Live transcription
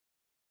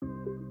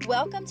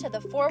Welcome to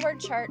the Forward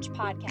Church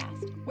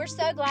podcast. We're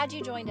so glad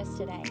you joined us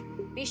today.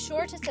 Be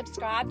sure to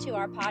subscribe to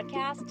our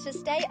podcast to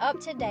stay up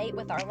to date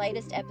with our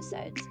latest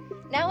episodes.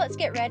 Now let's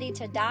get ready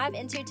to dive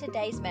into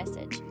today's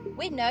message.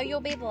 We know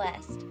you'll be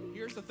blessed.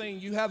 Here's the thing.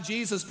 You have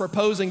Jesus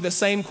proposing the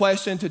same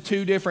question to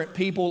two different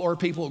people or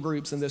people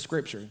groups in this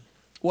scripture.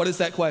 What is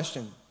that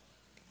question?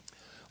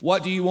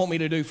 What do you want me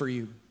to do for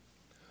you?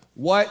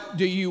 What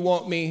do you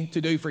want me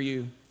to do for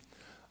you?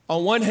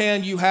 On one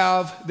hand, you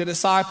have the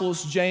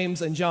disciples,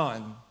 James and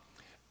John.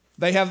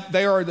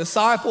 They are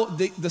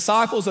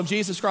disciples of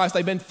Jesus Christ.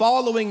 They've been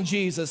following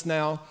Jesus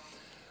now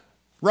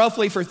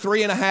roughly for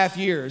 3.5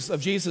 years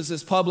of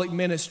Jesus' public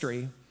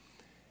ministry.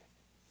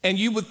 And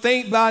you would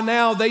think by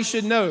now they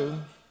should know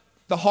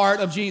the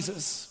heart of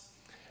Jesus.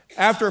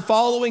 After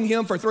following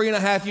him for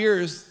 3.5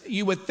 years,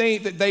 you would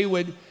think that they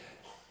would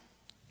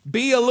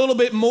be a little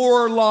bit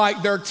more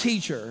like their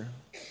teacher.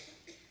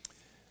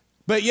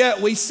 But yet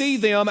we see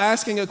them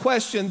asking a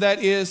question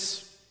that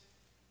is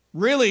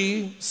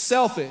really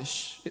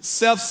selfish. It's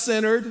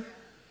self-centered.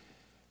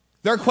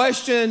 Their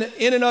question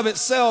in and of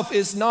itself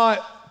is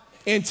not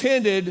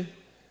intended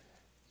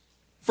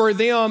for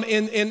them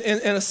in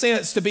a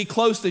sense to be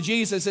close to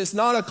Jesus. It's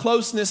not a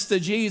closeness to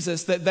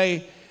Jesus that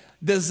they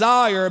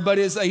desire, but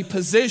is a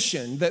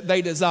position that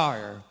they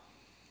desire.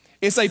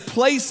 It's a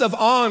place of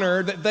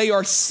honor that they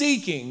are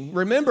seeking.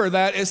 Remember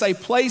that it's a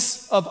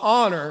place of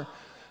honor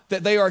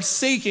that they are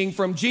seeking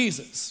from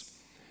Jesus.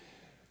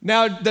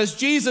 Now, does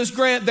Jesus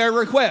grant their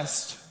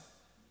request?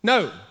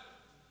 No.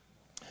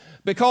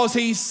 Because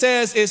he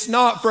says it's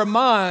not for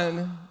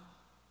mine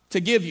to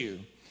give you,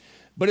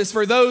 but it's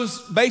for those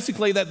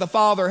basically that the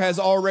Father has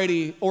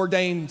already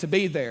ordained to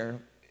be there,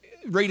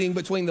 reading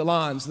between the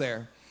lines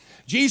there.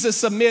 Jesus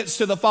submits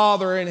to the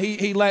Father and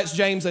he lets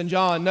James and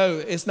John know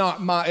that's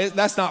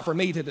not for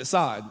me to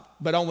decide,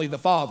 but only the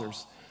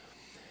Father's.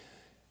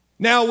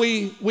 Now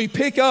we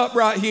pick up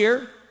right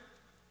here.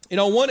 And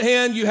on one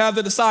hand, you have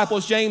the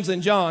disciples, James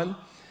and John.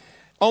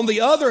 On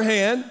the other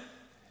hand,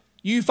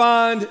 you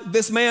find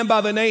this man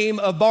by the name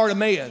of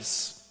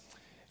Bartimaeus.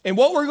 And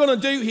what we're going to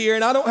do here,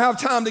 and I don't have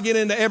time to get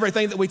into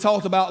everything that we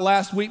talked about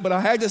last week, but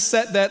I had to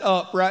set that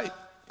up, right?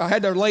 I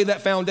had to lay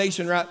that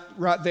foundation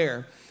right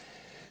there.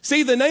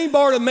 See, the name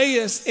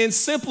Bartimaeus, in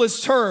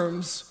simplest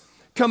terms,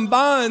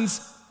 combines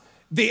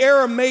the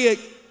Aramaic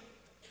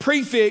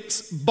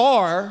prefix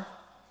bar,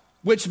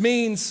 which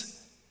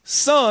means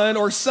son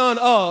or son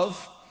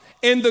of,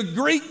 and the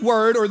Greek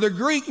word or the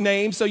Greek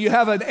name. So you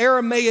have an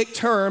Aramaic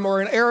term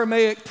or an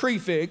Aramaic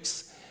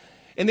prefix,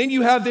 and then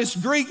you have this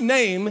Greek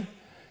name,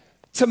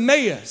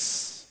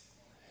 Timaeus.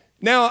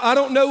 Now, I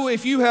don't know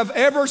if you have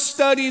ever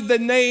studied the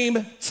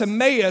name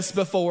Timaeus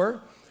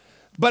before,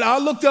 but I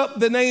looked up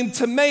the name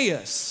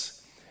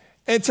Timaeus.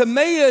 And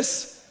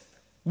Timaeus,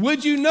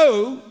 would you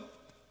know,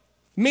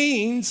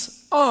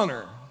 means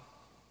honor.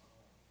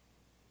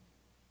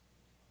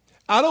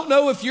 I don't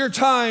know if you're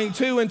tying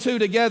two and two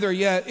together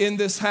yet in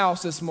this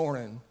house this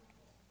morning.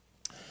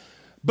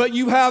 But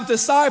you have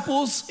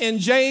disciples in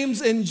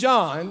James and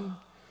John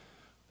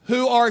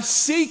who are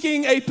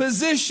seeking a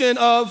position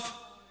of,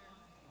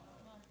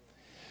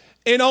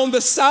 and on the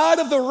side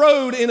of the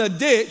road in a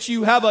ditch,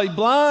 you have a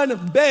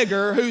blind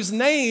beggar whose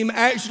name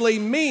actually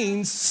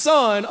means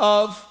son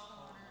of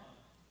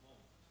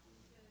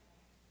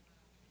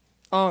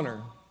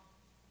honor.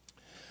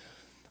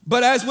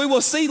 But as we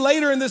will see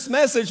later in this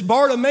message,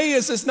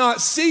 Bartimaeus is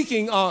not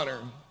seeking honor.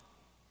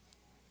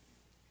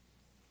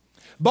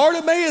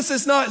 Bartimaeus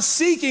is not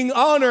seeking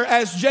honor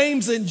as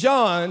James and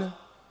John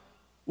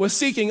was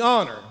seeking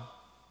honor.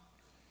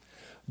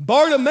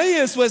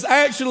 Bartimaeus was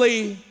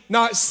actually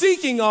not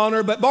seeking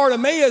honor, but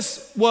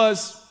Bartimaeus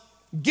was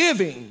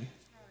giving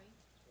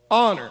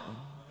honor.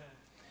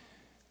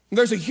 And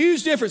there's a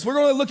huge difference. We're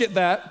going to look at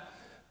that.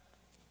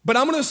 But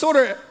I'm going to sort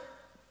of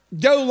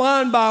go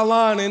line by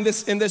line in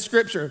this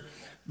scripture.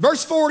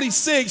 Verse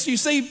 46, you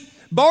see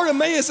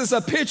Bartimaeus is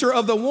a picture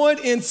of the one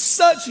in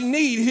such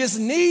need. His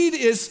need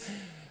is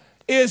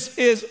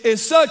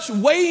such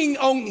weighing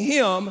on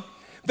him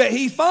that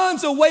he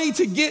finds a way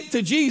to get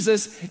to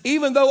Jesus,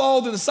 even though all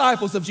the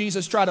disciples of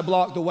Jesus try to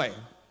block the way.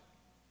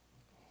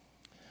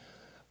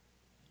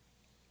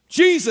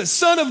 Jesus,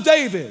 Son of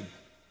David,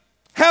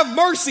 have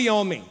mercy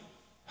on me.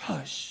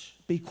 Hush,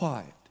 be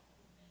quiet.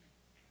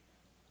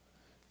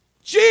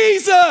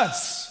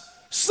 Jesus,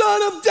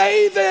 Son of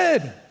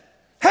David,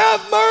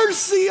 have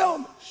mercy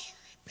on me.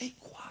 Be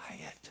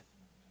quiet.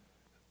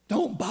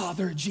 Don't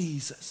bother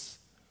Jesus.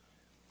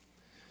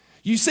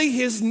 You see,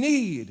 his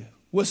need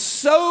was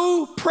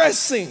so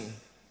pressing.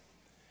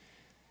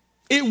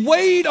 It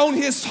weighed on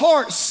his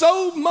heart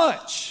so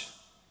much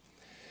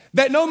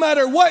that no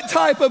matter what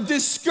type of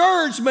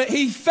discouragement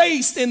he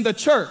faced in the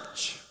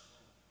church,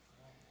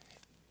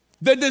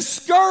 the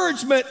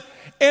discouragement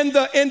and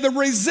the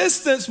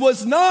resistance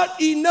was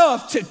not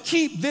enough to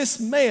keep this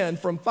man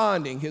from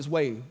finding his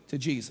way to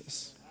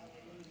Jesus.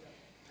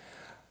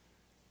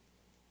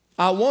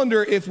 I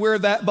wonder if we're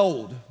that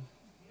bold.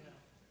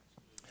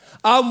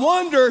 I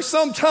wonder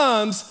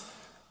sometimes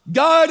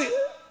God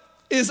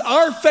is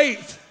our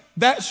faith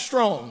that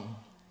strong,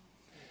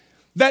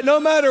 that no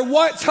matter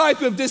what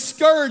type of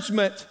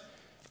discouragement,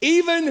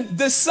 even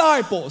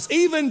disciples,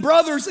 even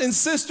brothers and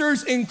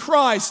sisters in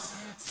Christ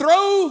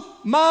throw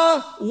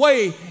my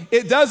way,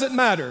 it doesn't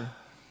matter.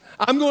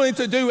 I'm going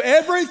to do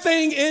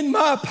everything in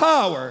my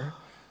power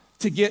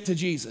to get to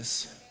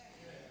Jesus.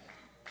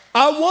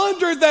 I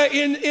wonder that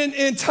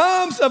in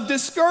times of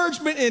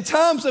discouragement, in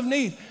times of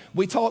need,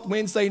 we talked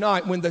Wednesday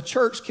night, when the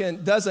church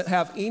doesn't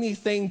have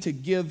anything to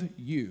give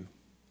you,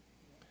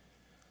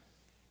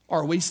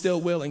 are we still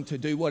willing to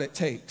do what it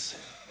takes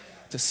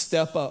to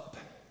step up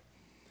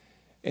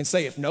and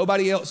say, if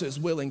nobody else is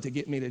willing to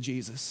get me to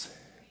Jesus,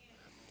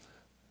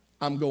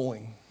 I'm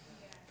going.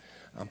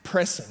 I'm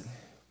pressing.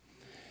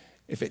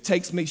 If it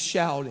takes me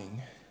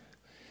shouting,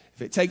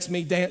 if it takes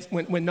me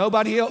dancing, when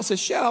nobody else is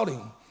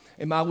shouting,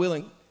 am I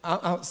willing?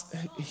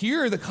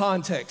 Hear the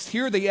context,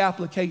 hear the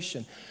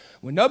application.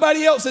 When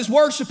nobody else is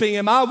worshiping,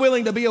 am I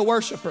willing to be a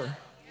worshiper?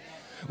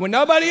 When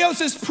nobody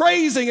else is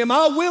praising, am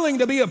I willing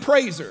to be a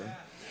praiser?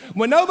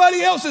 When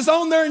nobody else is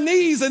on their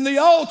knees in the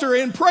altar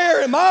in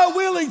prayer, am I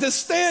willing to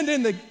stand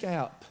in the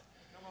gap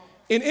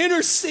and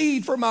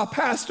intercede for my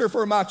pastor,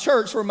 for my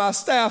church, for my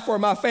staff, for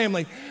my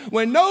family?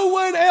 When no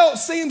one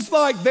else seems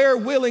like they're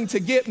willing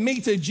to get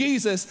me to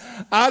Jesus,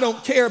 I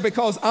don't care,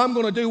 because I'm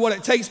going to do what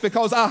it takes,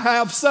 because I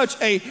have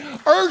such an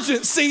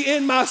urgency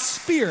in my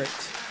spirit.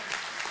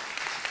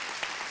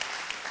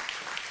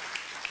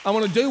 I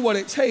want to do what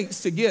it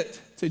takes to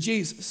get to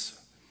Jesus.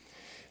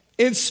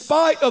 In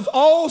spite of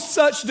all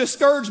such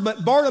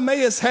discouragement,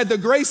 Bartimaeus had the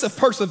grace of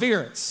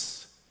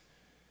perseverance,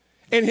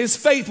 and his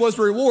faith was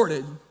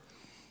rewarded.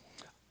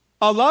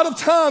 A lot of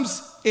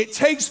times, it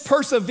takes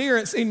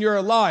perseverance in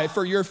your life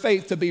for your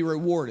faith to be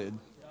rewarded.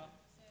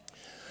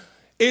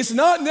 It's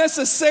not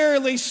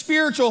necessarily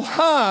spiritual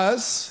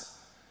highs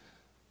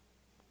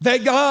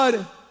that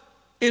God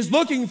is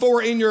looking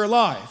for in your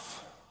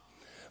life,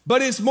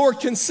 but it's more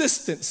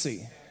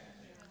consistency.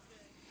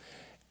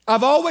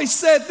 I've always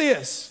said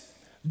this.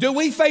 Do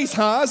we face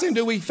highs and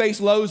do we face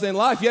lows in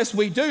life? Yes,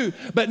 we do.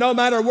 But no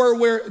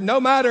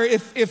matter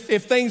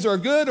if things are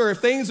good or if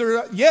things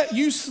are,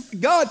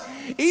 God,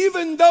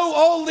 even though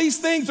all these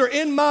things are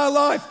in my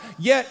life,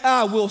 yet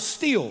I will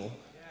still.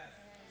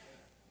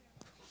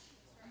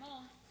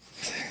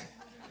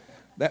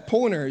 That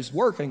pointer is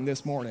working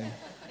this morning.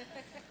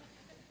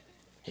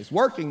 It's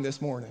working this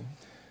morning.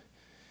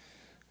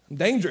 I'm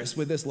dangerous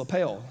with this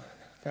lapel.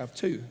 I have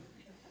two.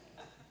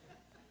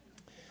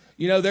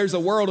 You know, there's a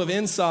world of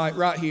insight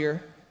right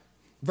here.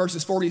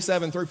 Verses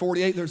 47 through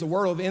 48, there's a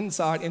world of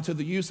insight into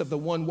the use of the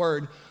one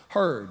word,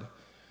 heard,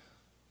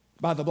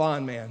 by the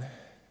blind man. It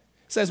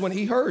says when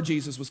he heard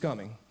Jesus was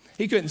coming,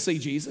 he couldn't see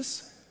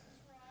Jesus.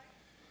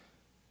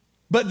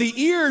 But the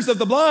ears of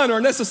the blind are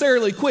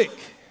necessarily quick.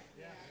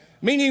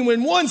 Meaning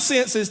when one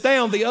sense is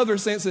down, the other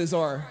senses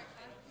are.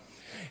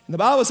 And the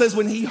Bible says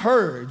when he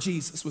heard,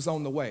 Jesus was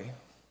on the way.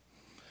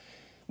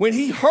 When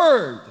he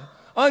heard,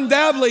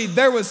 undoubtedly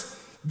there was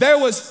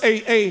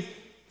he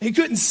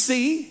couldn't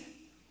see.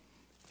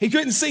 He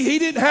couldn't see. He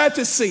didn't have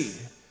to see.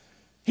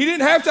 He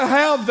didn't have to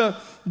have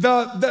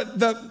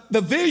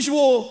the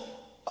visual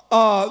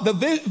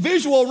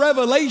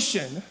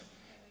revelation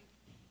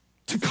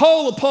to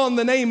call upon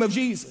the name of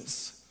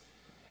Jesus.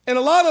 And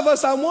a lot of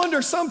us, I wonder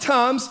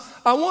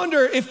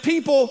if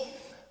people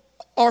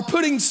are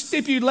putting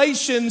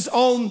stipulations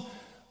on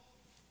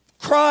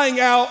crying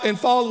out and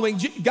following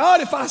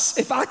God.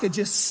 If I could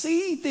just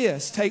see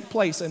this take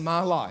place in my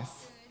life.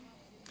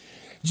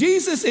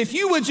 Jesus, if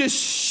you would just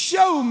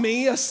show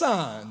me a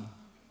sign.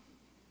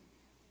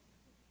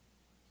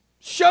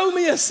 Show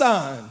me a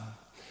sign.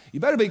 You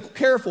better be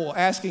careful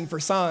asking for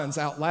signs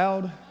out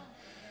loud,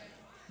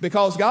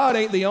 because God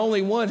ain't the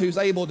only one who's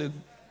able to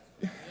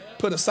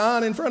put a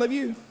sign in front of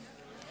you.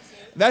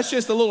 That's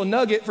just a little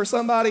nugget for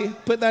somebody.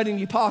 Put that in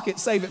your pocket,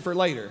 save it for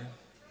later.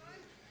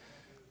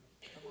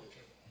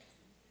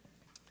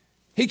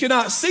 He could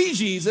not see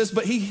Jesus,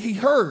 but he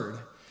heard.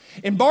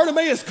 And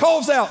Bartimaeus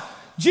calls out,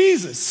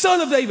 Jesus,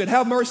 Son of David,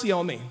 have mercy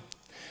on me.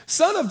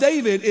 Son of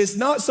David is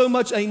not so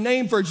much a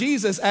name for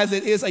Jesus as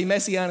it is a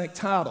messianic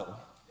title.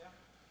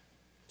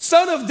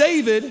 Son of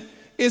David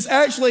is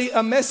actually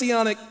a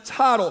messianic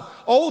title.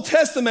 Old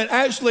Testament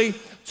actually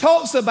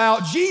talks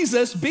about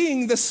Jesus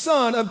being the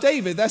son of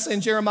David. That's in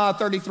Jeremiah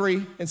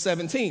 33 and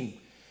 17.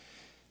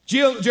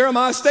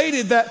 Jeremiah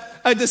stated that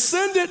a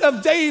descendant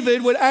of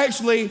David would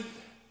actually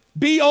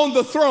be on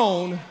the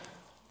throne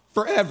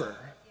forever.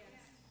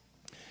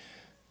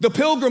 The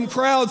pilgrim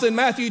crowds in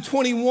Matthew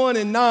 21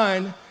 and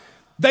 9,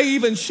 they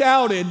even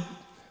shouted,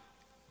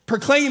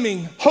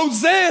 proclaiming,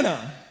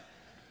 Hosanna,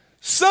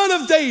 Son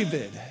of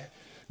David,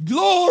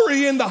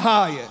 glory in the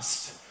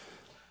highest.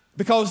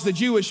 Because the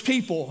Jewish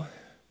people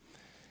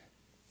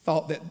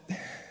thought that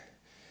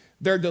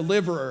their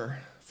deliverer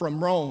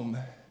from Rome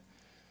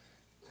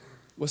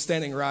was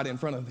standing right in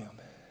front of them.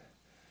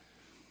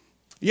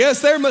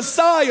 Yes, their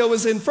Messiah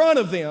was in front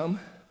of them,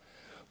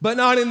 but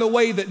not in the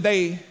way that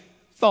they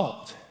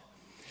thought.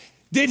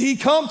 Did he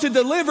come to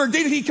deliver?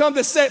 Did he come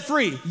to set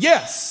free?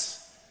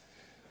 Yes.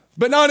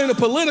 but not in a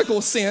political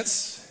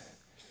sense.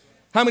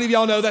 How many of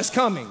y'all know that's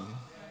coming?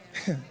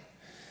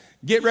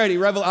 Get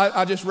ready.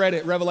 I just read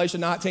it.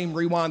 Revelation 19,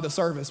 rewind the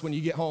service. When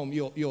you get home,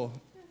 you'll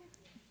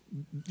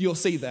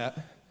see that.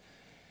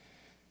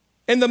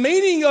 And the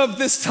meaning of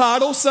this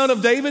title, Son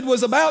of David,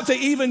 was about to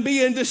even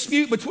be in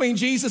dispute between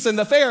Jesus and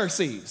the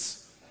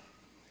Pharisees.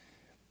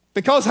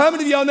 Because how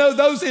many of y'all know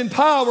those in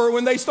power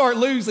when they start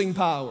losing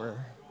power?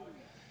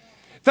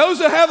 Those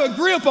who have a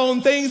grip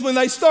on things when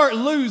they start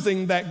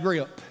losing that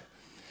grip.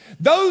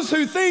 Those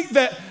who think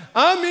that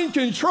I'm in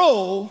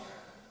control,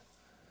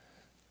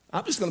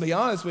 I'm just going to be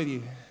honest with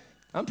you.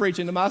 I'm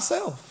preaching to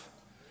myself.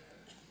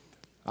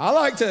 I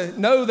like to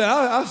know that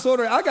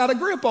I got a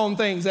grip on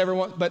things every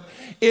once, but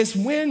it's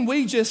when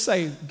we just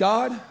say,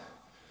 God,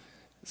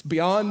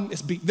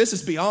 this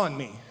is beyond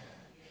me.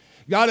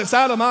 God, it's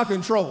out of my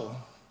control.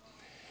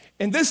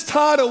 And this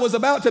title was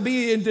about to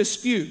be in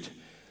dispute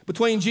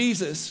between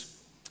Jesus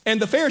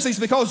and the Pharisees,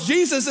 because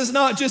Jesus is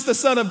not just the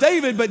son of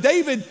David, but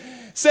David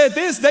said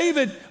this.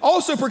 David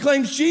also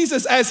proclaims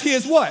Jesus as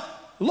his what?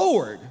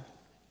 Lord.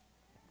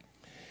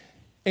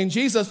 And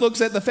Jesus looks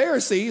at the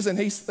Pharisees and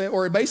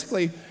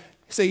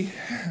see,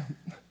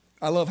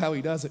 I love how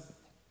he does it.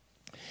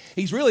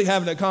 He's really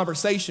having a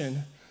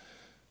conversation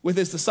with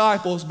his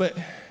disciples, but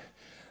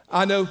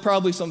I know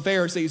probably some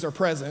Pharisees are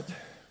present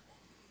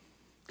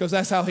because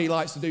that's how he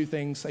likes to do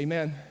things.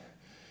 Amen.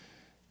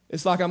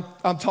 It's like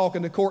I'm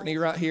talking to Courtney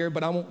right here,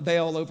 but I want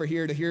Dale over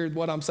here to hear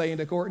what I'm saying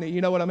to Courtney. You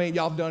know what I mean?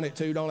 Y'all have done it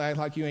too. Don't act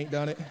like you ain't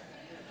done it.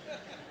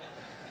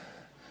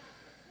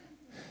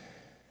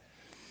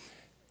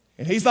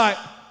 And he's like,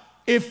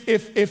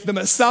 if the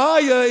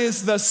Messiah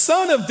is the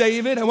son of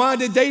David, and why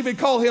did David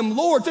call him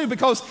Lord too?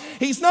 Because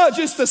he's not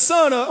just the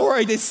son or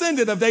a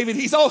descendant of David,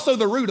 he's also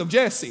the root of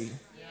Jesse.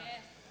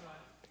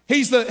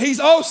 He's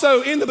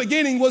also, in the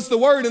beginning was the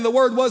Word, and the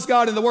Word was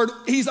God, and the Word,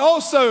 he's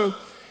also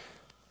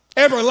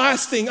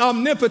everlasting,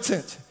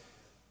 omnipotent.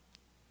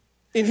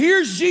 And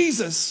here's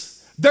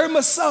Jesus, their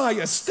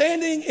Messiah,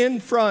 standing in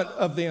front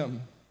of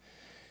them.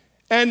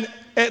 And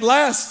at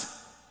last,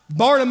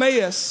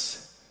 Bartimaeus,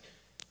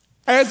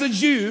 as a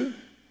Jew,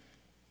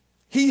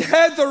 he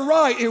had the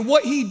right, and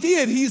what he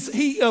did,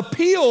 he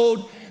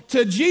appealed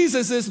to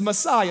Jesus'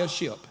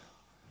 messiahship.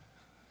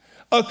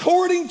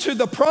 According to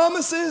the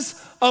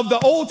promises of the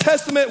Old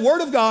Testament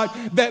Word of God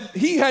that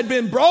he had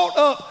been brought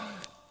up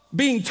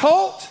being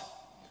taught,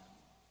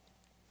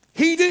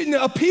 he didn't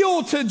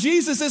appeal to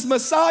Jesus'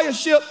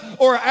 messiahship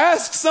or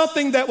ask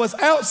something that was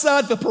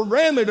outside the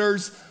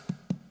parameters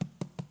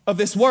of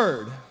this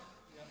word.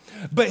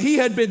 But he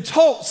had been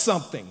taught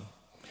something.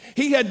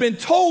 He had been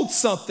told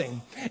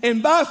something.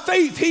 And by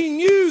faith, he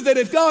knew that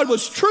if God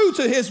was true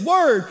to his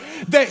word,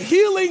 that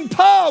healing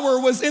power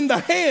was in the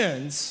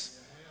hands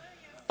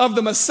of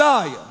the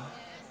Messiah.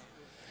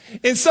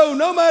 And so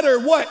no matter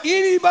what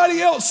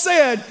anybody else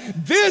said,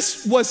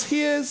 this was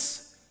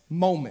his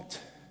moment.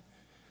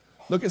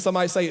 Look at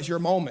somebody, say, it's your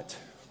moment.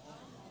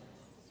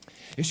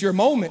 It's your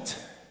moment.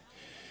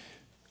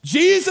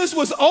 Jesus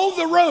was on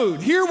the road.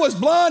 Here was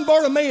blind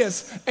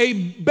Bartimaeus, a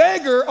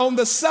beggar on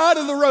the side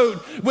of the road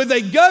with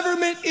a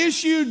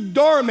government-issued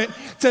garment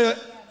to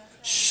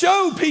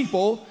show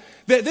people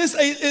that this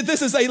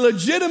is a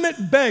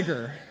legitimate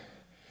beggar.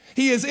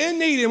 He is in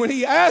need, and when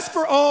he asks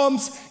for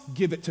alms,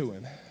 give it to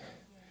him.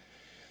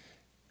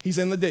 He's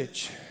in the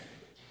ditch.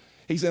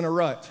 He's in a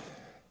rut.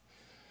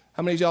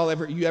 How many of y'all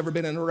ever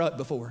been in a rut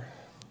before?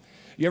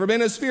 You ever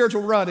been in a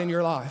spiritual rut in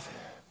your life?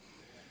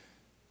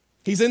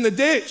 He's in the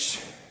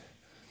ditch.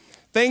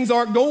 Things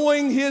aren't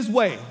going his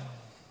way.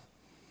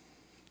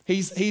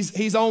 He's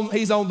in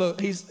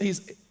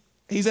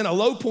a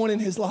low point in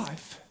his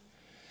life.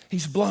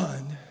 He's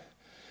blind.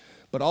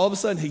 But all of a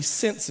sudden he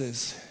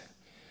senses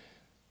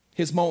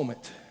his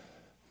moment.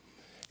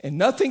 And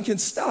nothing can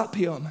stop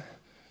him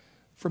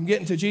from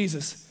getting to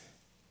Jesus.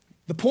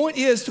 The point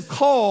is to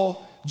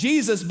call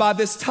Jesus by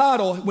this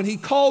title. When he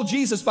called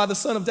Jesus by the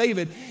Son of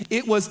David,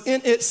 it was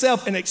in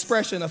itself an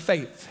expression of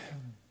faith.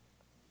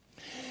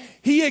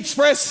 He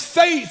expressed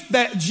faith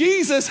that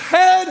Jesus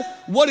had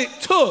what it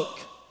took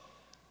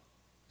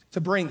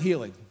to bring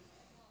healing.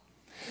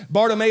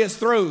 Bartimaeus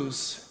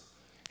throws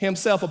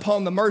himself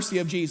upon the mercy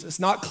of Jesus,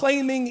 not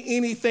claiming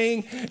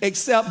anything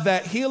except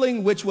that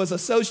healing which was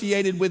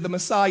associated with the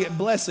messianic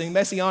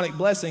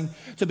blessing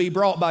to be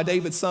brought by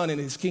David's son in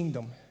his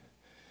kingdom.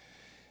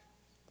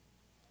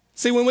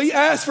 See, when we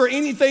ask for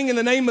anything in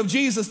the name of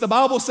Jesus, the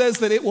Bible says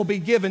that it will be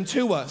given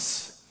to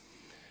us.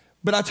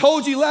 But I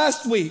told you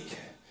last week,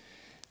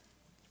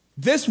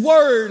 this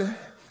word,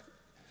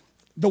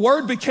 the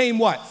word became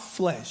what?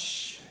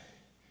 Flesh.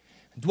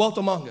 Dwelt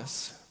among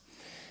us.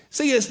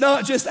 See, it's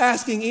not just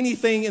asking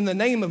anything in the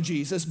name of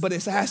Jesus, but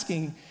it's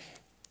asking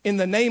in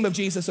the name of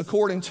Jesus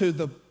according to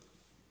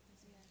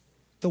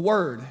the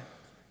word.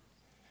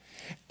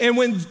 And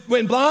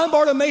when blind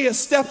Bartimaeus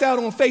stepped out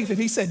on faith and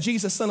he said,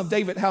 Jesus, Son of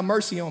David, have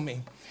mercy on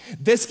me.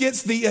 This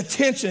gets the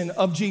attention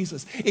of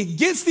Jesus. It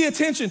gets the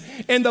attention.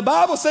 And the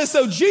Bible says,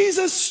 so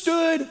Jesus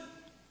stood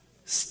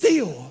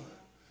still.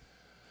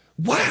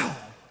 Wow.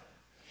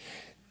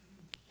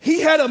 He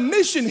he had a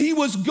mission. He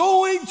was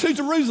going to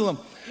Jerusalem.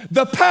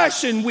 The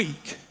Passion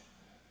Week.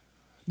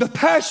 The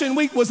Passion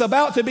Week was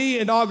about to be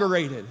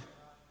inaugurated.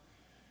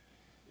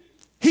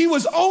 He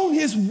was on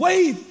his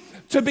way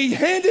to be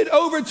handed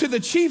over to the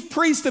chief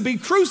priest to be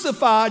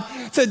crucified,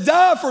 to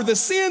die for the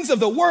sins of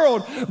the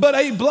world. But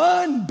a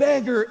blind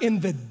beggar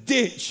in the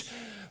ditch,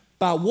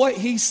 by what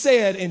he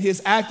said in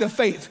his act of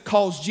faith,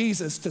 caused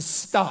Jesus to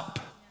stop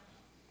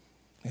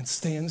and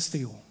stand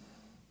still.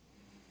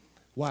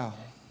 Wow.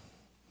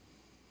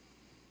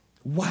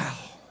 Wow.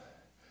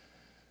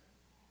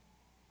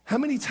 How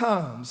many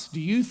times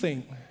do you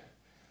think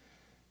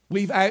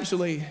we've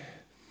actually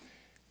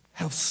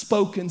have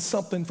spoken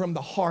something from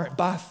the heart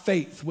by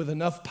faith with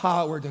enough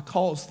power to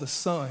cause the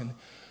Son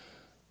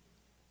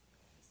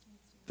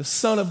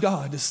of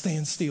God, to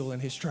stand still in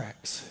his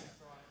tracks?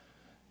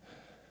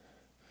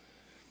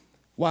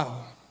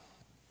 Wow.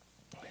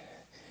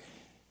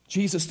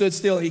 Jesus stood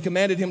still. He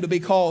commanded him to be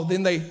called.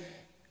 Then they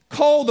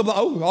called the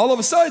blind. All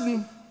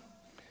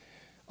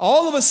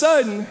of a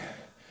sudden,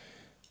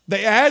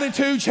 the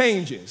attitude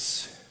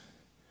changes.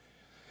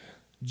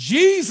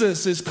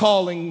 Jesus is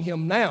calling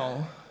him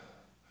now.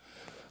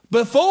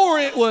 Before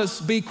it was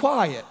be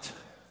quiet.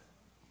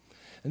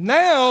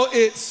 Now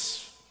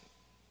it's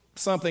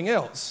something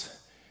else.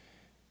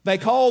 They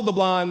called the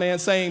blind man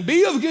saying,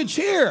 be of good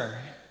cheer.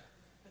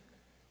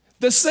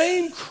 The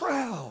same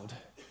crowd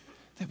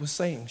that was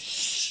saying,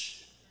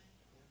 shh,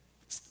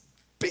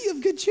 be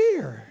of good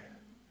cheer.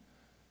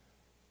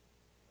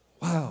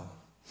 Wow.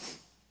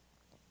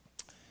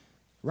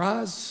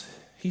 Rise,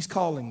 he's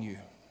calling you.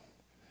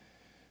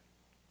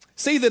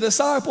 See, the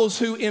disciples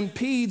who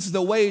impedes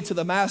the way to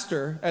the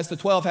master, as the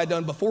 12 had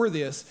done before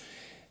this,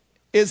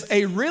 is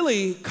a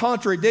really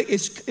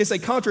it's a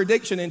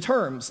contradiction in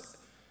terms,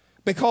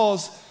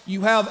 because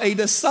you have a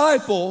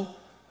disciple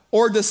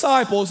or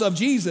disciples of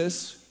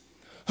Jesus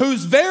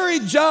whose very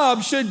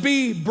job should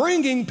be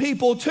bringing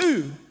people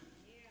to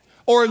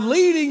or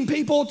leading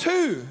people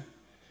to.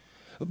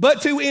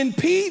 But to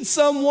impede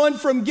someone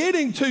from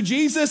getting to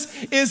Jesus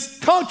is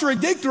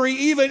contradictory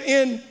even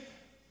in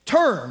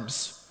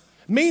terms.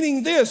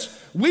 Meaning this,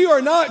 we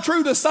are not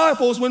true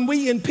disciples when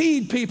we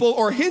impede people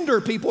or hinder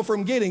people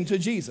from getting to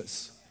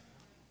Jesus.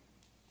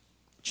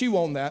 Chew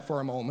on that for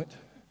a moment.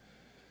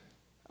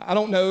 I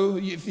don't know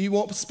if you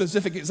want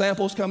specific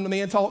examples, come to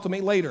me and talk to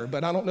me later,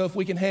 but I don't know if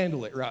we can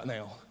handle it right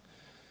now.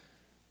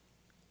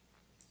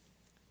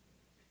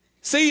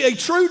 See, a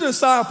true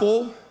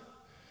disciple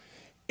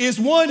is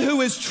one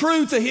who is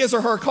true to his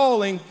or her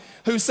calling,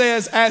 who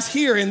says, as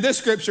here in this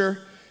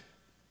scripture,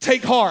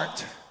 take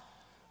heart,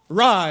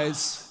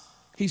 rise,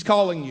 he's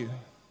calling you.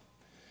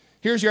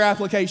 Here's your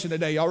application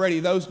today. Y'all ready?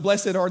 Those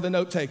blessed are the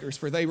note takers,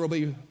 for they will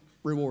be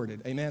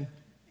rewarded. Amen.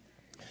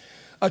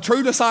 A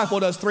true disciple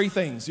does three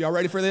things. Y'all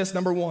ready for this?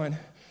 Number one,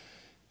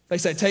 they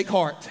said, take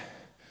heart.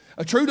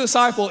 A true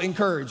disciple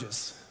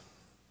encourages.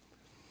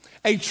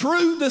 A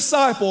true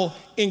disciple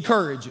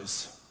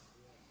encourages.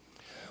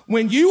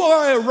 When you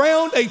are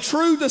around a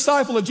true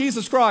disciple of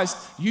Jesus Christ,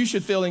 you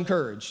should feel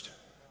encouraged.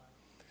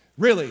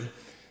 Really.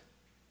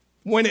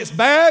 When it's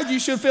bad, you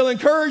should feel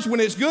encouraged. When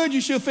it's good,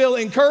 you should feel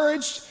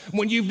encouraged.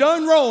 When you've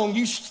done wrong,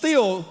 you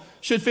still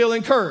should feel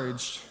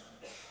encouraged.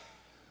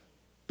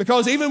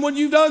 Because even when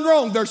you've done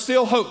wrong, there's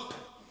still hope.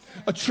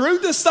 A true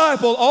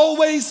disciple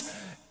always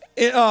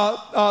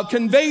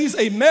conveys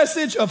a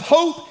message of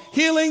hope,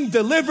 healing,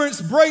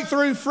 deliverance,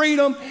 breakthrough,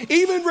 freedom.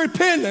 Even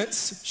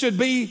repentance should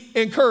be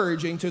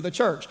encouraging to the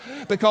church,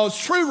 because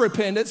true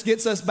repentance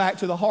gets us back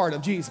to the heart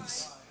of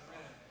Jesus.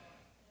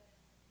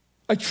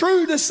 A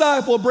true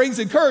disciple brings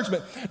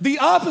encouragement. The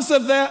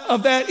opposite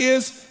of that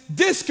is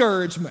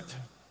discouragement.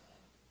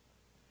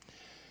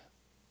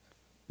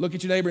 Look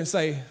at your neighbor and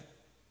say,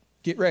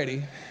 get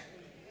ready.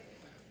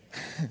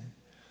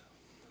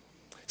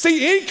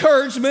 See,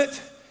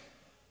 encouragement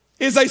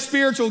is a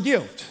spiritual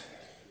gift.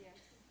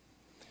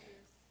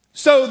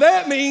 So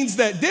that means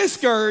that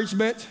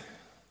discouragement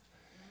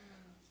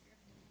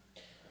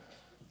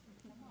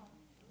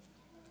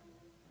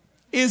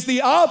is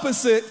the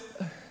opposite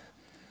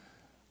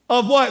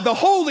of what the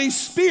Holy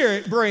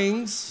Spirit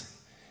brings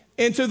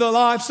into the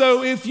life.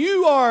 So if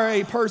you are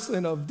a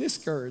person of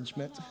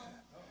discouragement,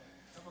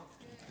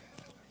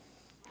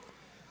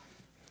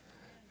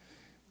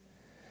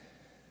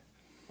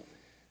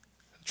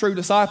 true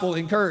disciple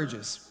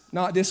encourages,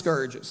 not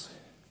discourages.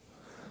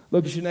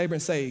 Look at your neighbor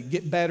and say,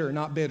 get better,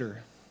 not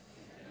bitter.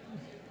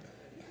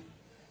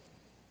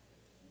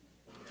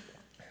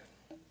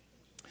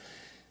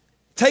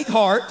 Take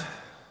heart,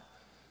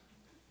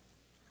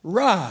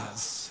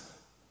 rise.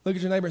 Look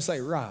at your neighbor and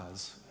say,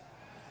 rise.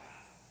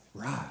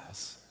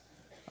 Rise.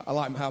 I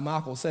like how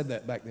Michael said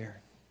that back there.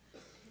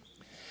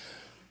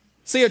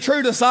 See, a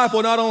true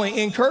disciple not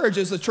only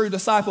encourages, a true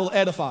disciple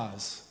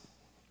edifies.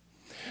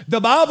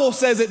 The Bible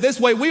says it this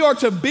way: we are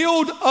to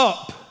build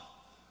up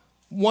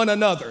one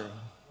another.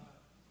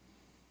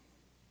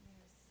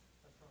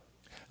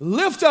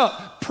 Lift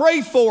up,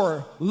 pray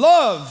for,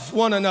 love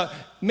one another.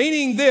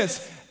 Meaning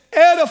this,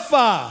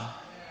 edify.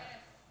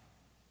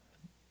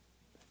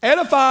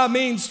 Edify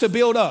means to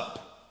build up.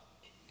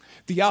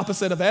 The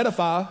opposite of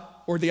edify,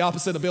 or the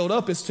opposite of build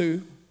up, is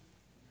to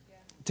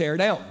tear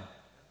down.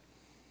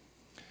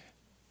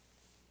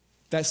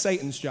 That's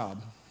Satan's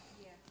job.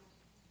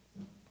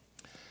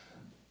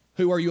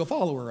 Who are you a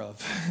follower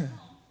of?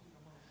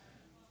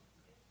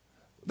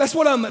 That's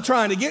what I'm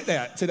trying to get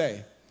at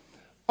today.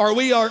 Are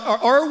we,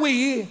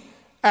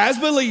 as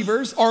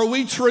believers, are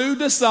we true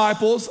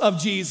disciples of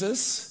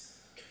Jesus?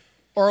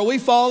 Or are we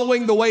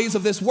following the ways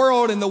of this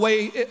world and the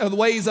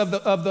ways of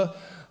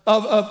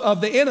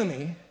the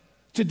enemy?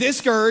 To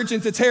discourage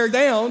and to tear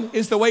down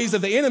is the ways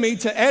of the enemy.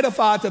 To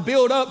edify, to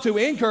build up, to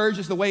encourage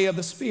is the way of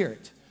the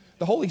Spirit,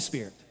 the Holy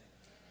Spirit.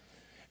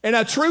 And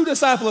a true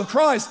disciple of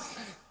Christ,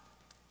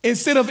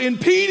 instead of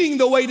impeding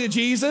the way to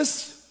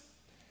Jesus,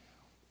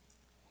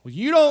 well,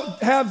 you don't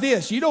have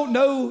this, you don't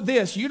know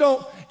this, you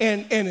don't,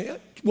 and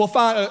we'll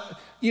find,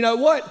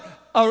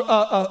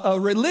 a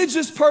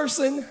religious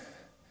person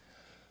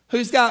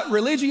who's got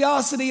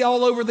religiosity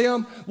all over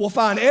them will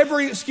find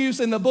every excuse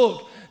in the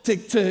book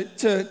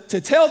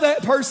to tell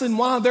that person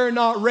why they're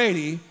not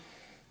ready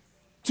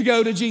to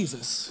go to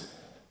Jesus.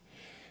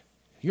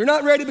 You're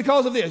not ready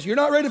because of this. You're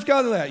not ready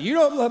because of that. You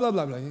don't blah, blah,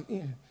 blah, blah.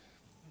 Yeah.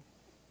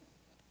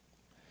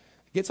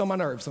 Gets on my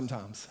nerves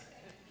sometimes.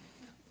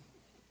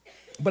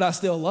 But I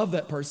still love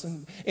that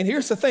person. And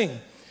here's the thing.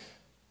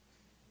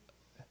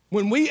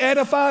 When we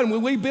edify and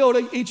when we build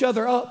each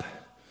other up,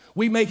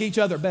 we make each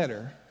other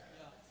better.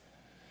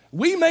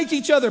 We make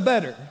each other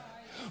better.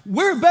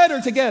 We're better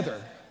together.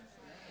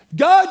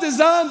 God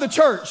designed the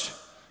church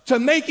to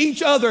make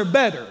each other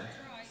better,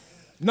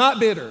 not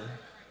bitter.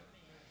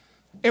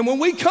 And when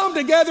we come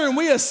together and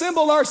we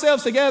assemble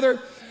ourselves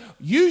together,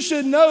 you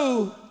should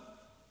know,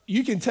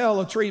 you can tell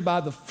a tree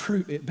by the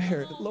fruit it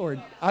bears. Lord,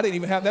 I didn't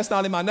even have, that's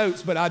not in my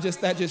notes, but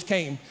that just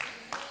came.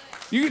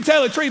 You can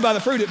tell a tree by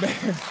the fruit it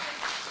bears.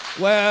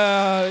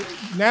 Well,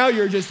 now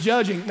you're just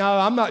judging. No,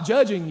 I'm not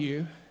judging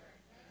you.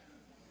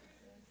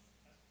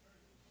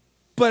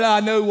 But I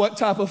know what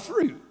type of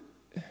fruit.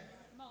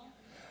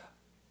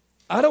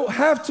 I don't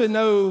have to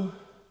know.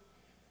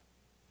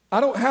 I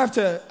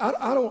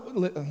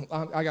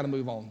got to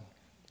move on.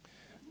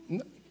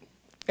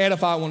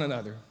 Edify one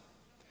another.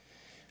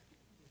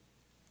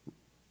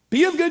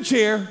 Be of good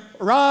cheer.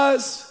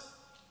 Arise.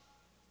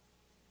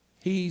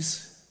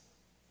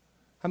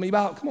 How many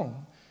about? Come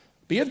on.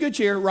 Be of good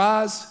cheer.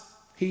 Rise.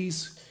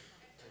 He's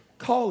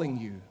calling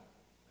you.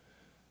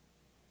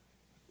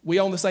 We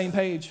on the same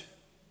page?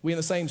 We in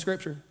the same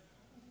scripture?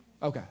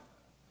 Okay.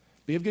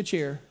 Be of good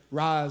cheer.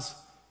 Rise.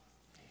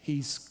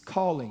 He's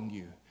calling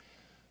you.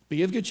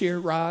 Be of good cheer.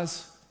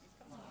 Rise.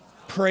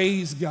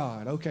 Praise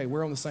God. Okay,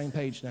 we're on the same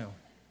page now.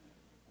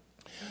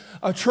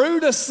 A true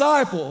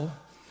disciple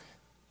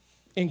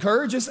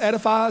encourages,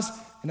 edifies,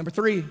 and number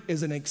 3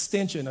 is an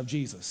extension of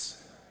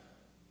Jesus.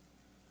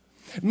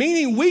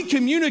 Meaning we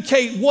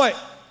communicate what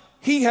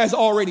he has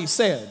already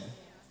said.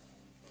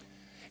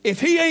 If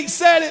he ain't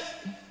said it,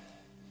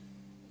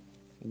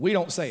 we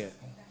don't say it.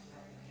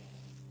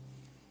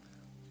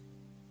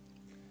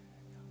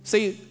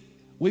 See,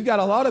 we've got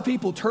a lot of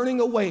people turning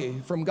away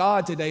from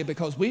God today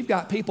because we've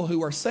got people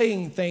who are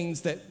saying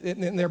things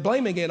and they're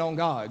blaming it on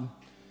God.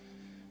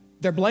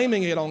 They're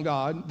blaming it on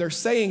God. They're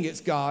saying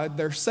it's God.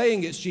 They're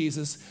saying it's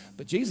Jesus,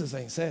 but Jesus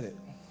ain't said it.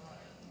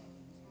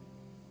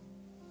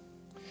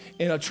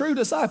 And a true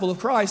disciple of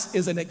Christ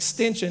is an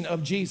extension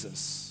of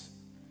Jesus.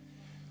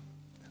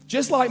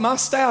 Just like my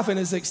staff and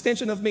is an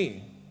extension of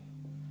me.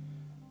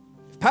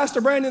 If Pastor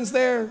Brandon's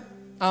there,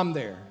 I'm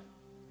there.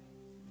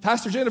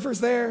 Pastor Jennifer's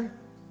there,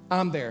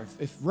 I'm there.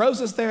 If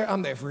Rosa's there,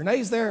 I'm there. If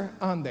Renee's there,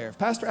 I'm there. If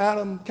Pastor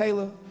Adam,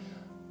 Kayla,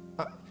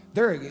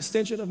 they're an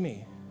extension of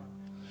me.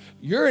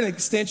 You're an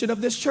extension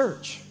of this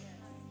church.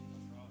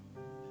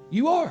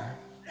 You are.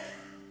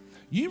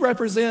 You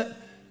represent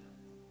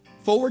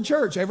Forward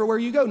Church everywhere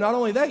you go. Not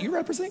only that, you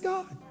represent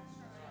God.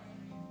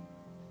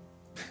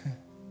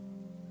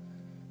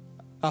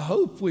 I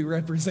hope we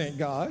represent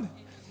God.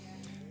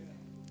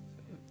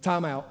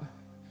 Time out.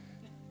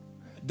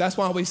 That's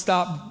why we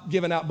stopped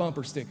giving out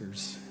bumper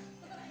stickers.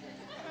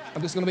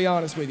 I'm just going to be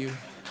honest with you.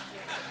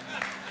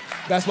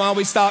 That's why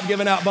we stopped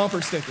giving out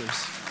bumper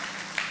stickers.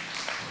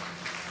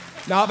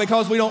 Not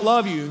because we don't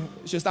love you.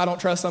 It's just I don't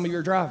trust some of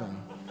your driving.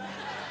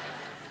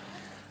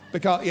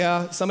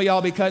 Because, some of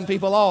y'all be cutting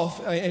people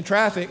off in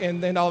traffic,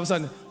 and then all of a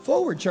sudden,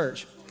 Forward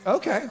Church.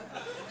 Okay.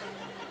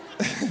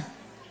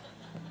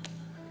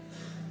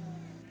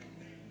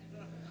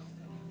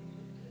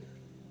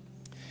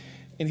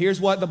 And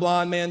here's what the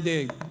blind man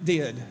did.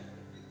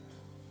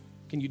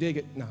 Can you dig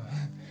it? No.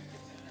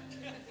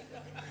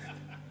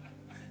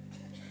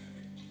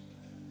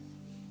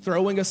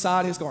 Throwing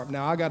aside his garment.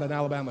 Now, I got an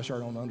Alabama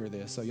shirt on under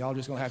this, so y'all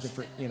just going to have to,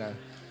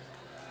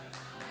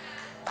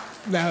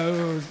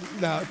 No,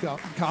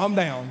 calm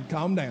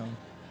down.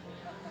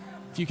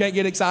 If you can't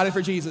get excited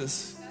for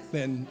Jesus,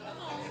 then...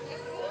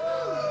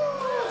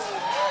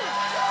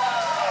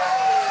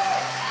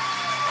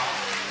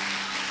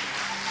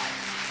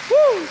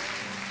 Woo!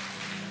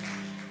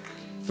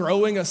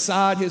 Throwing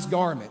aside his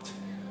garment.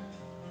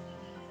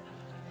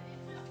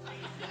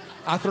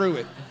 I threw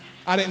it.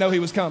 I didn't know he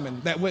was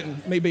coming. That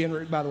wasn't me being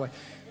rude, by the way.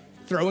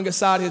 Throwing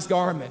aside his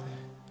garment,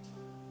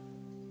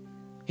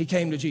 he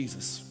came to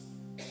Jesus.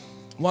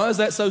 Why is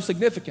that so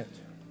significant?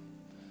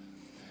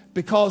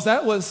 Because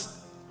that was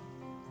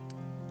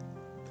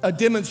a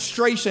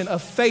demonstration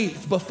of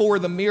faith before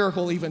the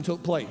miracle even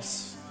took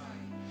place.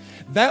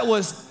 That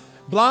was,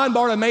 blind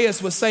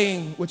Bartimaeus was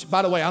saying, which,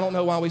 by the way, I don't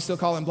know why we still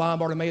call him blind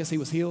Bartimaeus. He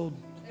was healed.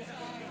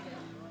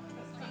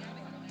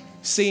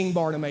 Seeing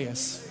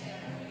Bartimaeus.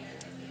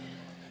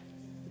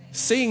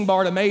 Seeing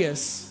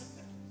Bartimaeus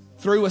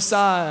threw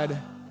aside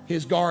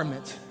his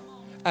garment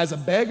as a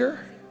beggar,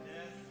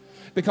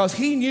 because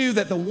he knew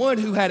that the one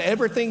who had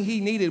everything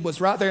he needed was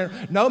right there.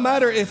 No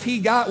matter if he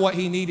got what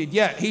he needed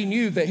yet, he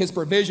knew that his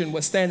provision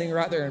was standing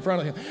right there in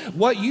front of him.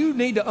 What you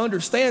need to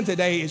understand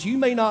today is you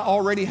may not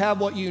already have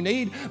what you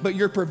need, but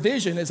your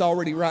provision is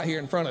already right here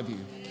in front of you.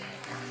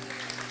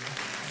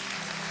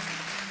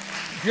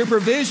 Your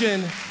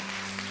provision,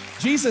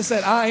 Jesus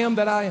said, I am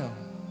that I am.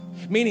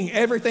 Meaning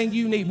everything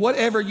you need,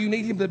 whatever you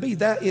need him to be,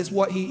 that is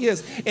what he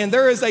is. And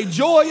there is a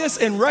joyous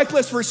and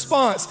reckless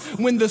response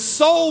when the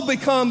soul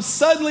becomes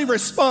suddenly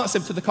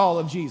responsive to the call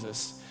of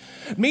Jesus.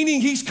 Meaning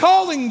he's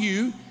calling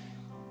you.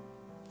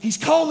 He's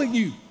calling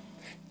you.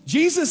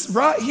 Jesus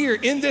right here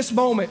in this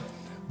moment,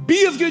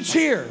 be of good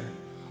cheer.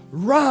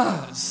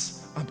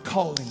 Rise, I'm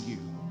calling you.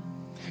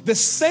 The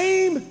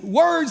same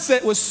words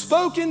that was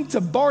spoken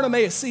to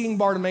Bartimaeus, seeing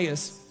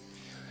Bartimaeus,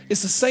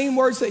 it's the same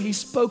words that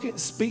he's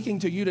speaking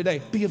to you today.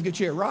 Be of good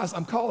cheer. Rise,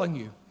 I'm calling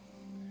you.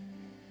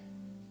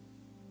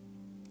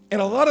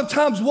 And a lot of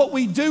times what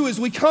we do is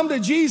we come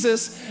to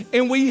Jesus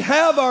and we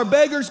have our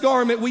beggar's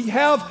garment. We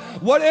have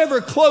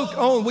whatever cloak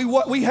on.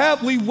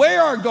 We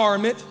wear our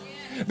garment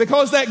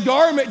because that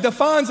garment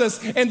defines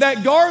us, and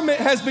that garment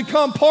has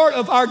become part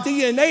of our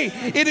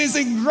DNA. It is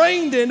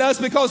ingrained in us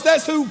because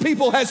that's who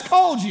people has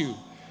called you.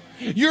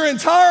 Your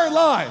entire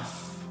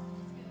life.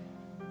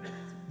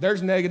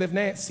 There's negative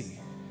Nancy.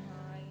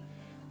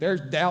 There's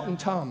Doubting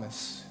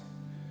Thomas.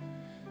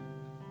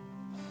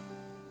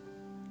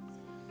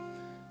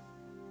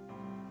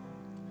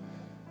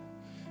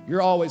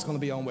 You're always going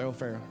to be on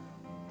welfare.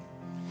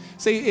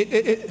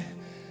 See,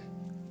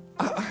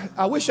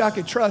 I wish I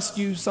could trust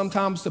you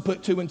sometimes to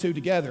put two and two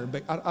together,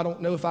 but I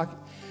don't know if I.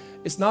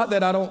 It's not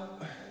that I don't.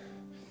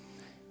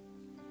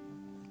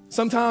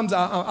 Sometimes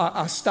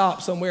I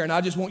stop somewhere and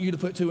I just want you to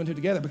put two and two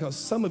together, because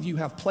some of you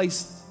have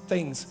placed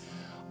things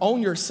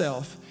on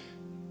yourself,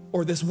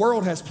 or this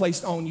world has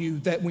placed on you,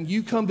 that when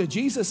you come to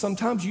Jesus,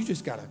 sometimes you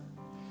just gotta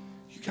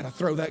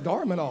throw that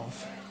garment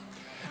off.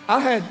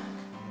 I had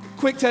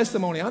quick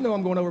testimony. I know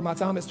I'm going over my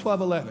time. It's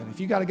 12:11. If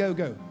you gotta go,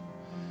 go.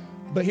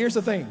 But here's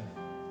the thing.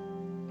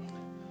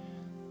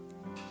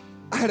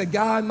 I had a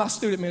guy in my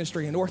student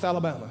ministry in North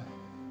Alabama.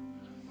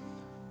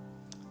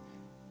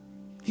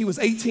 He was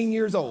 18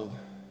 years old.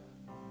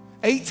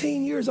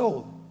 18 years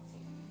old.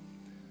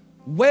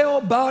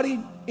 Well-bodied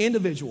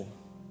individual.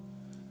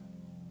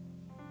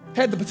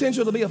 Had the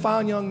potential to be a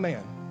fine young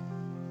man.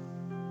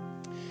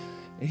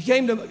 And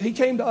he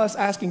came to us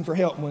asking for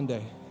help one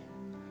day,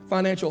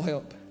 financial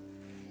help.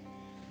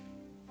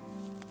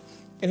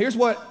 And here's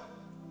what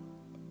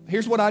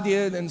I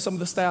did, and some of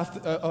the staff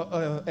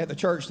at the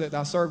church that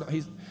I served.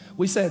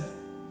 We said,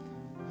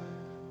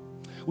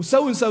 well,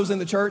 so-and-so's in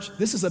the church.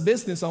 This is a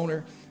business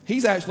owner.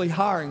 He's actually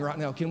hiring right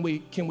now. Can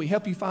we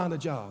help you find a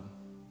job?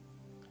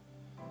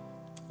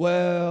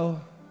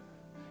 Well,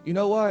 you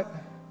know what?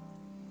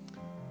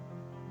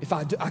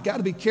 I got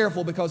to be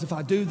careful, because if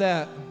I do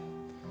that,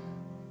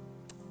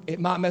 it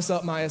might mess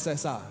up my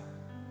SSI.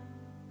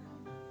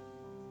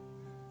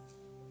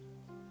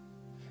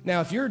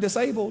 Now, if you're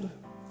disabled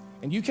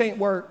and you can't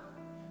work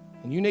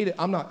and you need it,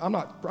 I'm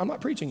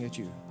not preaching at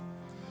you.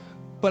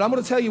 But I'm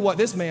going to tell you what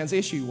this man's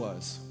issue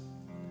was.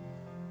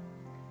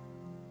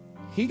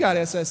 He got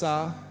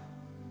SSI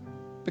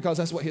because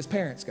that's what his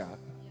parents got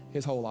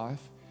his whole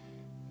life.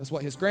 That's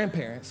what his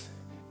grandparents,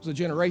 it was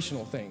a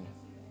generational thing.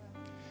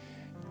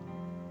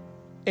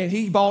 And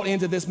he bought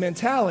into this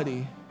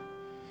mentality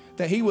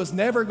that he was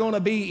never going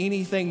to be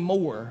anything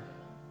more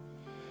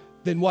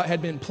than what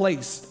had been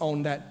placed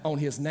on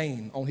his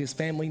name, on his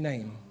family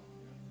name.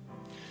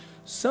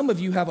 Some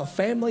of you have a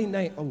family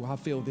name. Oh, I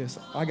feel this.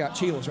 I got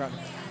chills right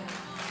now.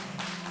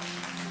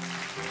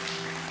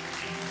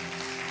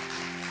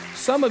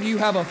 Some of you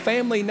have a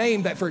family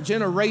name that for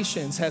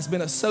generations has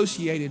been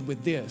associated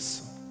with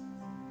this.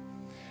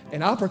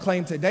 And I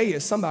proclaim today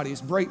is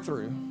somebody's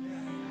breakthrough.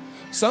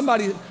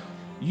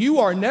 You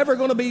are never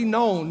going to be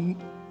known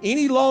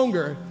any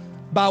longer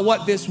by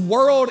what this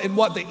world and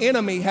what the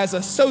enemy has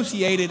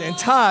associated and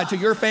tied to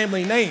your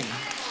family name.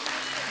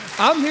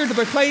 I'm here to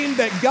proclaim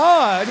that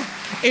God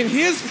and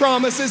his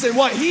promises and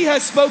what he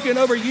has spoken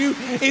over you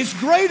is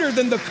greater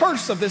than the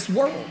curse of this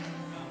world.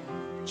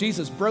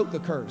 Jesus broke the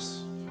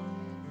curse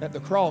at the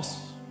cross.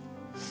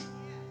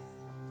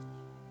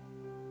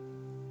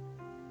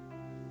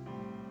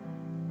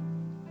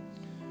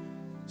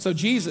 So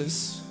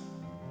Jesus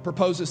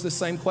proposes the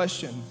same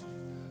question.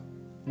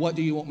 What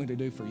do you want me to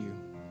do for you?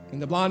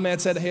 And the blind man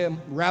said to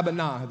him,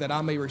 Rabboni, that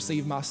I may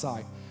receive my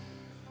sight.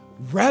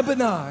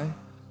 Rabboni,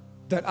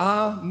 that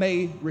I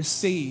may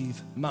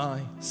receive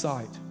my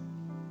sight.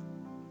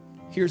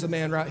 Here's a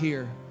man right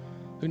here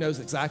who knows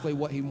exactly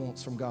what he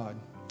wants from God.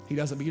 He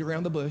doesn't beat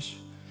around the bush.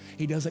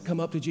 He doesn't come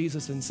up to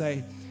Jesus and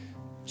say,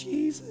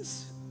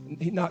 Jesus,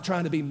 he's not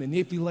trying to be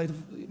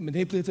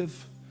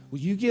manipulative. Will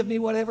you give me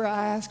whatever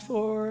I ask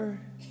for?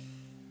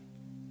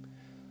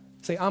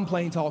 Say, I'm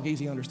plain talk,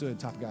 easy understood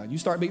type of guy. You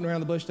start beating around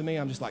the bush to me,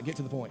 I'm just like, get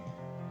to the point.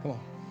 Come on.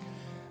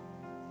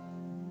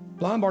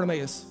 Blind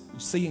Bartimaeus,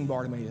 seeing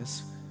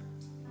Bartimaeus,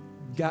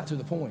 got to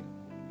the point.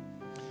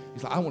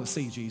 He's like, I want to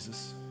see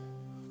Jesus.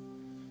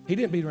 He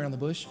didn't beat around the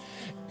bush.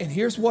 And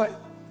here's what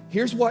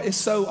is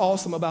so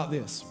awesome about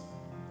this.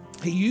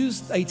 He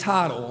used a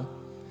title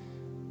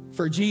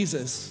for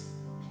Jesus,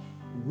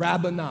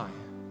 Rabboni.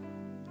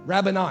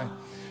 Rabboni,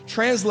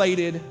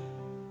 translated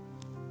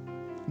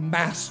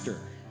master.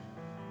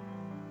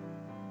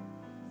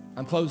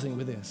 I'm closing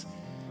with this.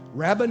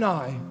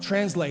 Rabboni,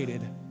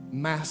 translated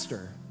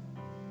master.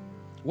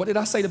 What did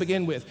I say to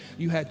begin with?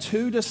 You had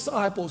two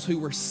disciples who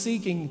were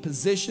seeking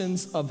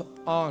positions of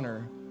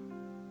honor,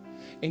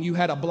 and you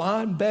had a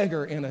blind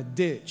beggar in a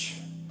ditch.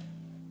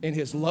 In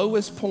his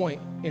lowest point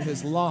in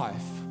his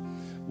life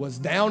was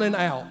down and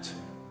out,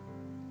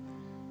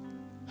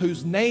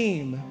 whose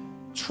name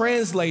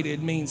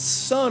translated means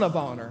son of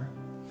honor,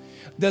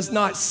 does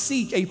not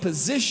seek a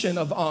position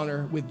of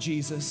honor with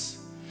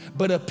Jesus,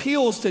 but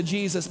appeals to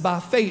Jesus by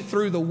faith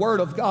through the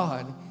word of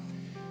God,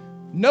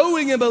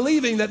 knowing and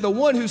believing that the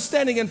one who's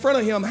standing in front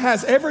of him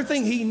has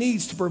everything he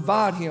needs to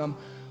provide him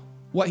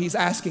what he's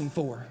asking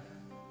for.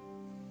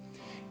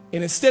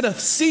 And instead of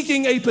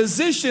seeking a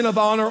position of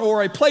honor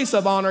or a place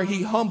of honor,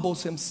 he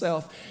humbles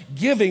himself,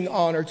 giving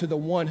honor to the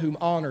one whom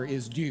honor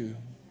is due,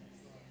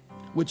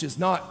 which is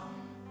not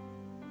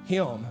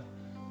him,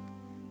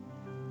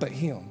 but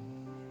him.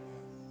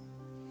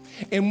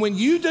 And when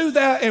you do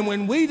that, and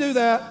when we do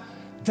that,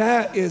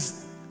 that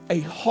is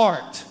a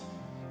heart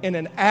and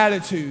an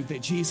attitude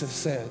that Jesus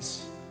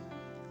says,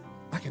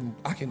 I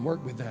can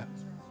work with that.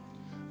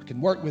 I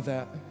can work with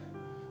that.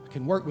 I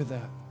can work with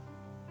that.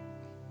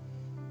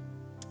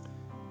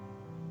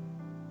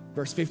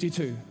 Verse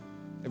 52.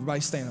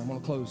 Everybody stand. I'm going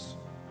to close.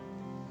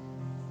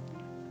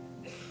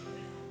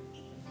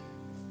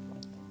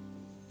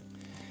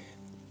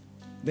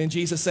 Then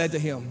Jesus said to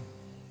him,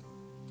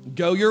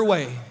 go your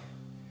way.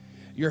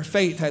 Your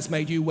faith has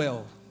made you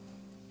well.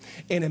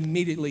 And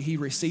immediately he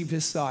received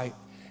his sight.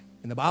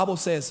 And the Bible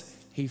says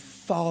he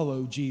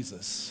followed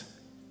Jesus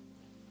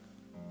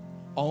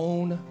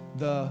on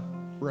the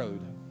road.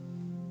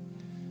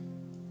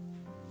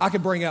 I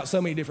could bring out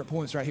so many different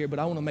points right here, but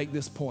I want to make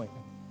this point.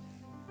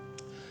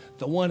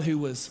 The one who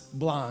was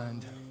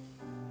blind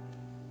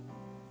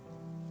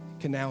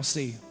can now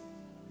see.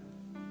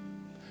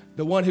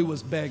 The one who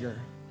was beggar,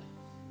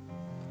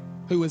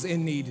 who was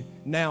in need,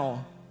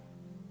 now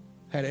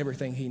had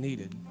everything he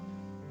needed.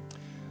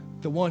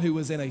 The one who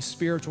was in a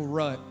spiritual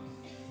rut,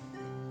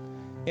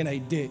 in a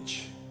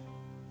ditch,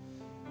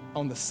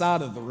 on the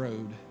side of the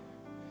road,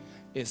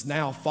 is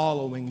now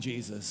following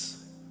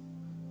Jesus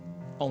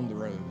on the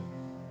road.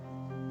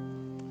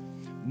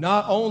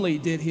 Not only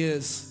did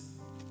his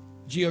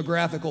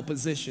geographical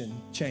position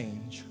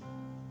change,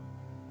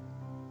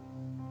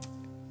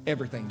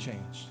 everything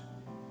changed.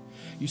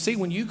 You see,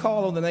 when you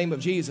call on the name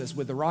of Jesus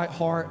with the right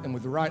heart and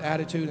with the right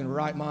attitude and the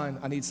right mind,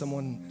 I need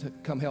someone to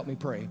come help me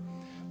pray.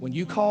 When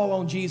you call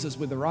on Jesus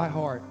with the right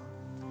heart,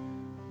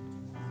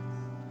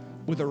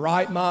 with the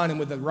right mind and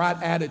with the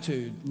right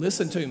attitude,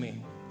 listen to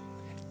me,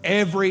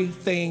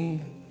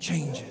 everything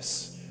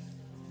changes.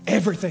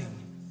 Everything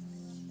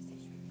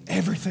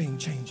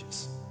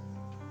changes.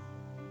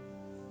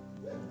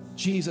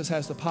 Jesus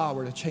has the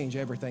power to change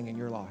everything in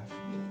your life.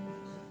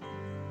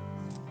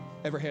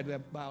 Every head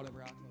bowed,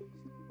 every eye closed.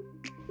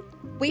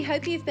 We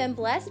hope you've been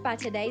blessed by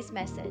today's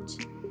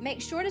message.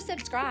 Make sure to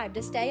subscribe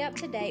to stay up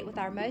to date with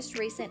our most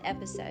recent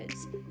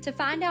episodes. To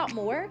find out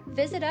more,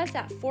 visit us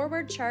at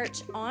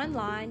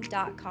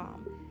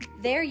forwardchurchonline.com.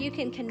 There you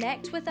can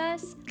connect with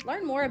us,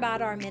 learn more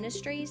about our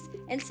ministries,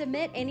 and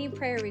submit any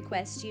prayer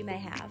requests you may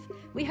have.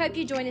 We hope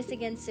you join us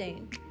again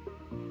soon.